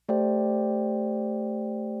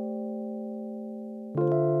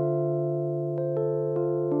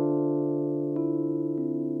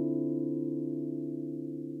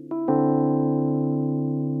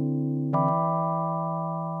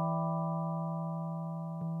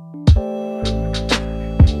Was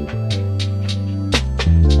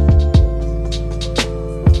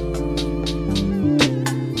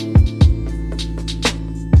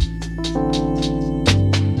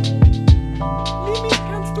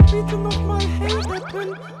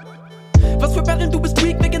für Barren, du bist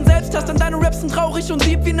weak wegen Selbsthass, denn deine Raps sind traurig und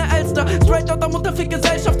lieb wie ne Elster. Straight out am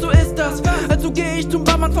Unterfick-Gesellschaft, so ist das. Also geh ich zum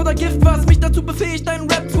Barmann vor der Gift, was mich dazu befähigt, deinen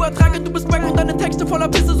Rap zu ertragen. Du bist wack und deine Texte voller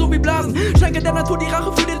Pisse, so wie Blasen. Schenke der Natur die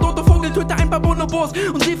Rache für den toten Vogel, töte ein paar Bonobos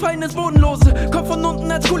und sie fallen ins Bodenlose. Kopf von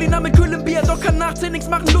unten als Kulina mit kühlem Bier, doch kann nachts nichts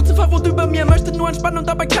machen. Lucifer wohnt über mir, möchte nur entspannen und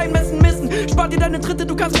dabei kein Messen missen. Spar dir deine Tritte,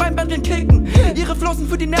 du kannst beim Barren kicken. Ihre Flossen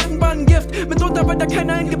für die Nervenbahnen Gift, mitunter weil da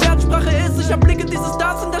keiner in Gebärdensprache ist. Ich erblicke diese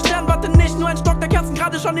Stars in der Sternwarte nicht, nur ein Stock der Kerzen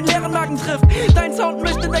gerade schon den leeren Magen trifft. Dein Sound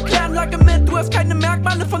mischt in der Kläranlage mit, du hast keine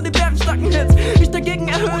Merkmale von den bärenstarken Hits. Ich dagegen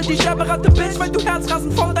erhöhe die Sterberate, Bitch, weil du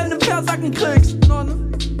Herzrasen von deinem Versacken kriegst.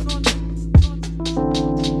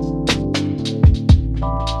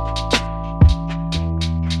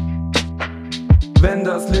 Wenn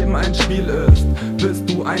das Leben ein Spiel ist, bist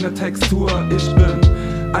du eine Textur. Ich bin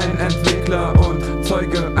ein Entwickler und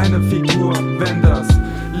zeuge eine Figur. Wenn das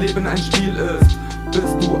Leben ein Spiel ist,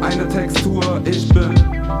 bist du eine Textur. Ich bin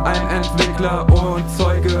ein Entwickler und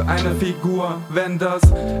zeuge eine Figur. Wenn das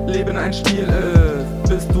Leben ein Spiel ist,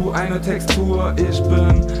 bist du eine Textur. Ich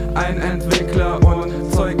bin ein Entwickler und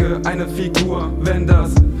zeuge eine Figur. Wenn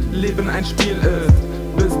das Leben ein Spiel ist,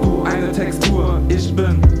 bist du eine Textur. Ich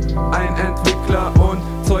bin ein Entwickler und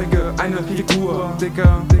zeuge eine Figur.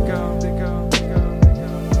 Dicker, dicker, dicker.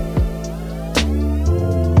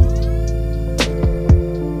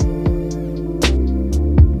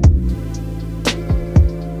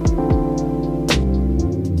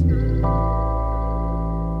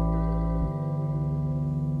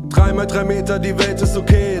 3x3 Meter, die Welt ist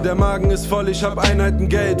okay. Der Magen ist voll, ich hab Einheiten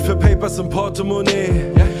Geld für Papers im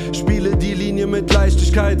Portemonnaie. Spiele die Linie mit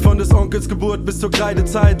Leichtigkeit, von des Onkels Geburt bis zur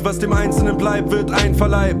Kreidezeit. Was dem Einzelnen bleibt, wird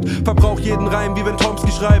einverleibt. Verbrauch jeden Reim, wie wenn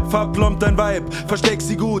Tomsky schreibt. Verplombt dein Vibe, versteck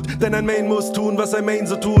sie gut, denn ein Main muss tun, was ein Main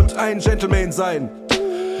so tut. Ein Gentleman sein.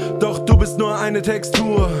 Doch du bist nur eine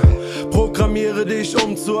Textur. Programmiere dich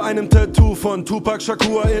um zu einem Tattoo von Tupac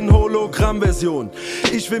Shakur in Hologramm-Version.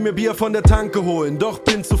 Ich will mir Bier von der Tanke holen, doch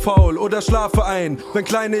bin zu faul oder schlafe ein. Wenn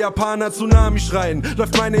kleine Japaner Tsunami schreien,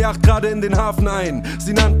 läuft meine Yacht gerade in den Hafen ein.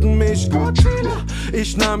 Sie nannten mich Godzilla,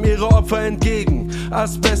 ich nahm ihre Opfer entgegen.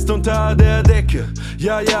 Asbest unter der Decke,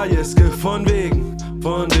 ja, ja, Jeske, von wegen,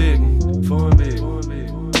 von wegen, von wegen.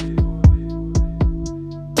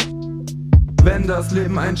 Wenn das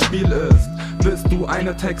Leben ein Spiel ist, bist du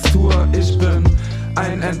eine Textur. Ich bin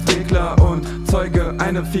ein Entwickler und zeuge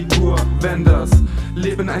eine Figur. Wenn das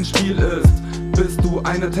Leben ein Spiel ist, bist du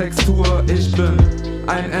eine Textur. Ich bin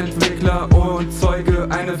ein Entwickler und zeuge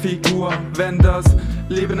eine Figur. Wenn das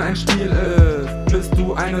Leben ein Spiel ist, bist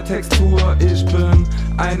du eine Textur. Ich bin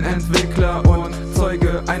ein Entwickler und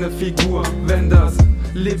zeuge eine Figur. Wenn das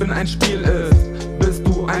Leben ein Spiel ist, bist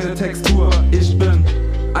du eine Textur. Ich bin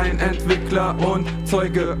ein Entwickler und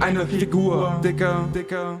zeuge eine Figur. Dicker,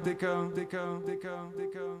 dicker, dicker, dicker, dicker,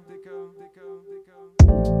 dicker, dicker.